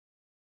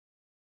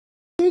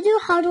You do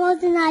hard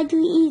ones and I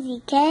do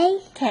easy, okay?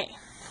 Okay.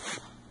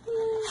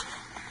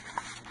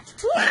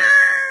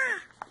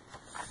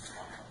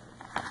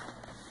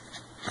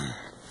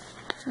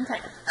 Okay.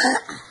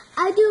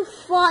 I do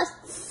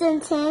first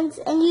sentence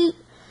and you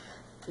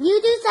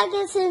do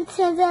second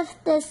sentence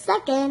after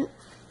second,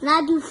 and I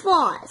do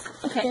first.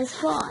 Okay. Just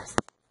first.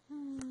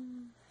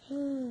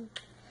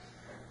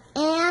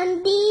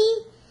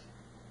 Andy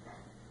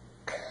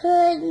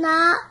could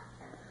not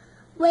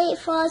wait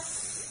for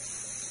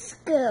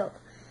school.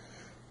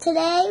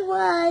 Today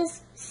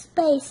was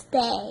Space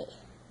Day.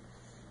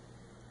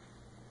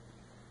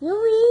 You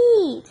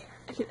read.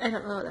 I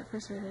don't know what that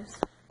first word is.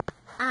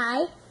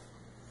 I.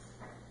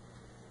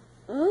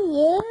 I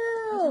You.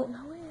 don't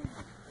know it.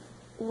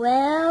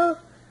 Well,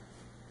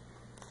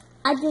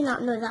 I do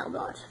not know that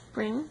word.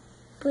 Bring.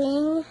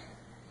 Bring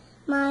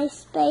my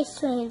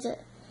space ranger.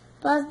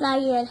 Buzz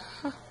Lightyear.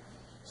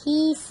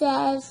 He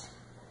says,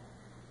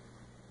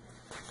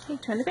 Okay,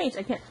 turn the page.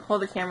 I can't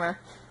hold the camera,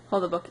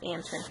 hold the book,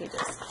 and turn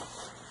pages.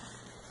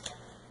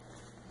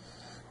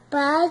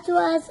 Buzz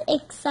was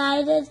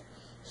excited.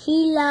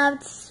 He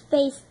loved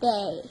Space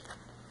Day.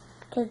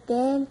 Because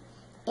then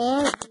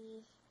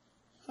Andy,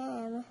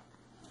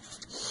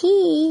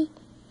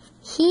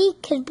 he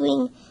could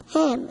bring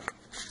him.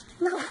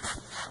 No.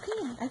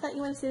 Okay. I thought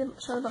you wanted to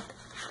see show the book.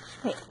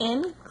 Okay.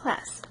 In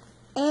class.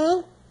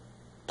 In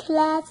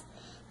class,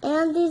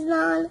 Andy's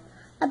learned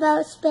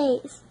about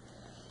space.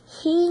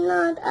 He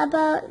learned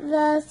about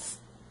the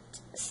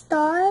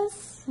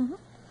stars and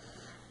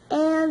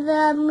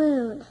the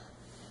moon.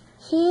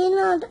 He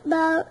learned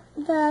about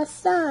the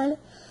sun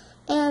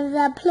and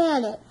the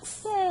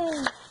planets.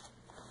 Yay.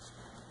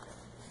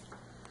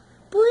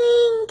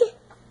 Bring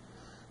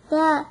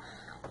the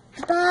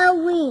bell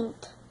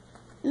ringed.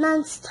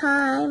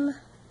 Lunchtime.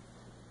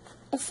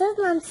 It says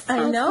lunchtime.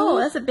 I know.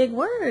 That's a big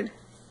word.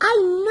 I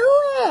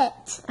knew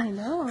it. I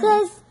know.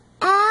 Because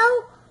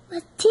Al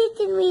was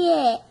teaching me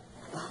it.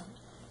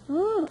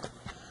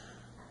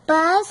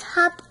 Buzz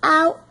hopped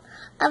out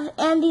of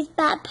Andy's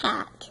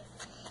backpack.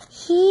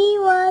 He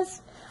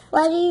was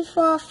ready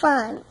for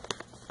fun.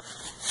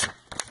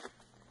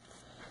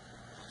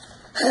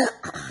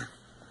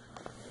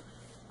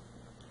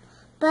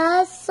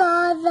 Buzz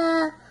saw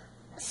the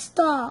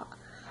star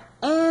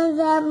and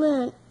the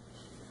moon.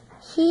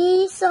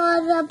 He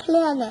saw the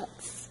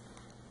planets.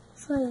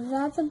 So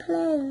that's a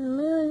planet,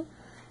 moon,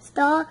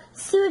 star,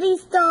 shooting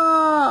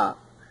star,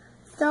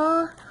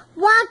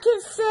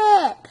 rocket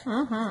ship,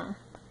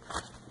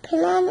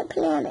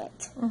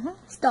 planet,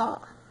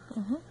 star,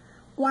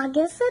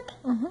 rocket ship,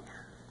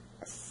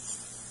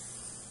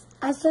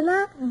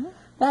 astronaut,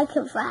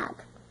 American flag,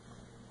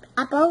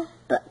 apple,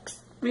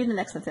 books. Read the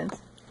next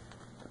sentence.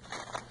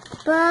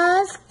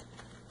 Buzz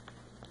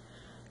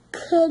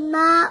could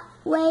not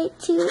wait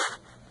to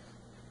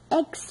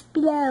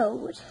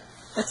explode.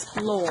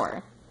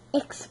 Explore.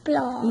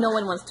 Explore. No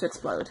one wants to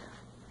explode.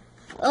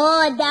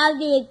 Oh, that would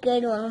be a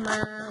good one,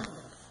 Mom.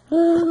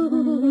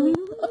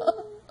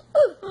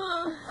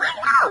 My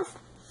nose!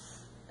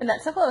 And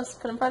not so close.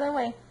 Put them farther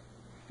away.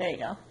 There you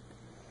go.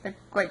 They're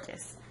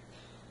gorgeous.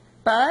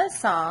 Buzz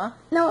saw.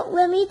 No,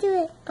 let me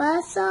do it.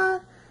 Buzz saw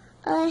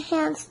a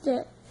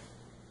hamster.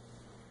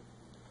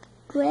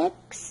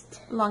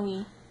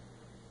 Longy.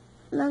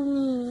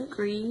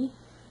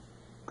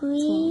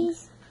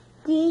 Greetings.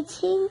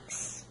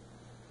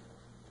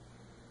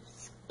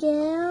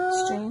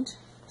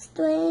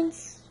 Strange.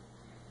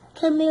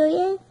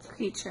 Chameleon.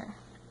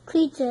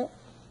 Creature.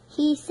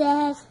 He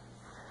says,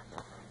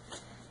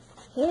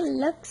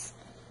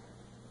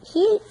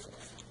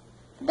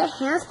 the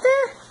hamster,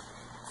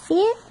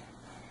 see it?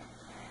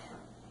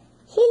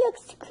 He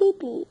looks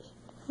creepy.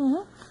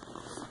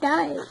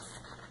 Does.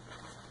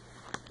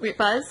 Wait,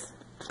 Buzz?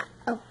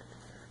 Oh.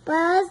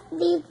 Buzz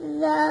leaves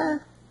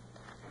the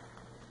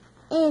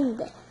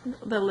end.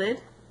 The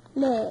lid?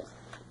 Lid.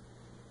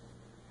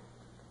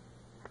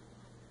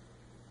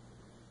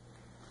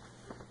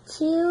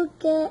 To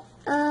get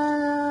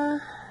a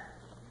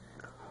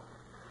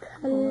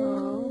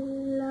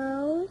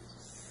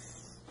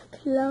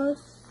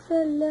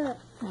closer look.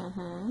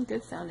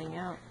 Good sounding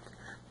out.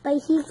 But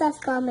he's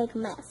just gonna make a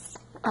mess.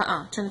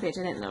 Turn the page.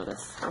 I didn't know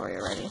this story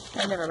already.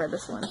 I never read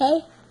this one.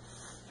 Okay.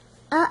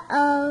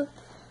 The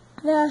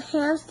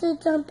hamster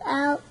jumped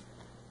out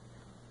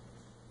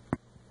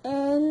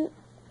and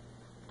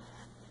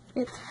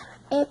it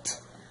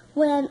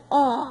went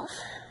off.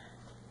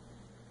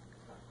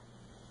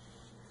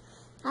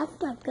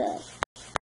 That's not good.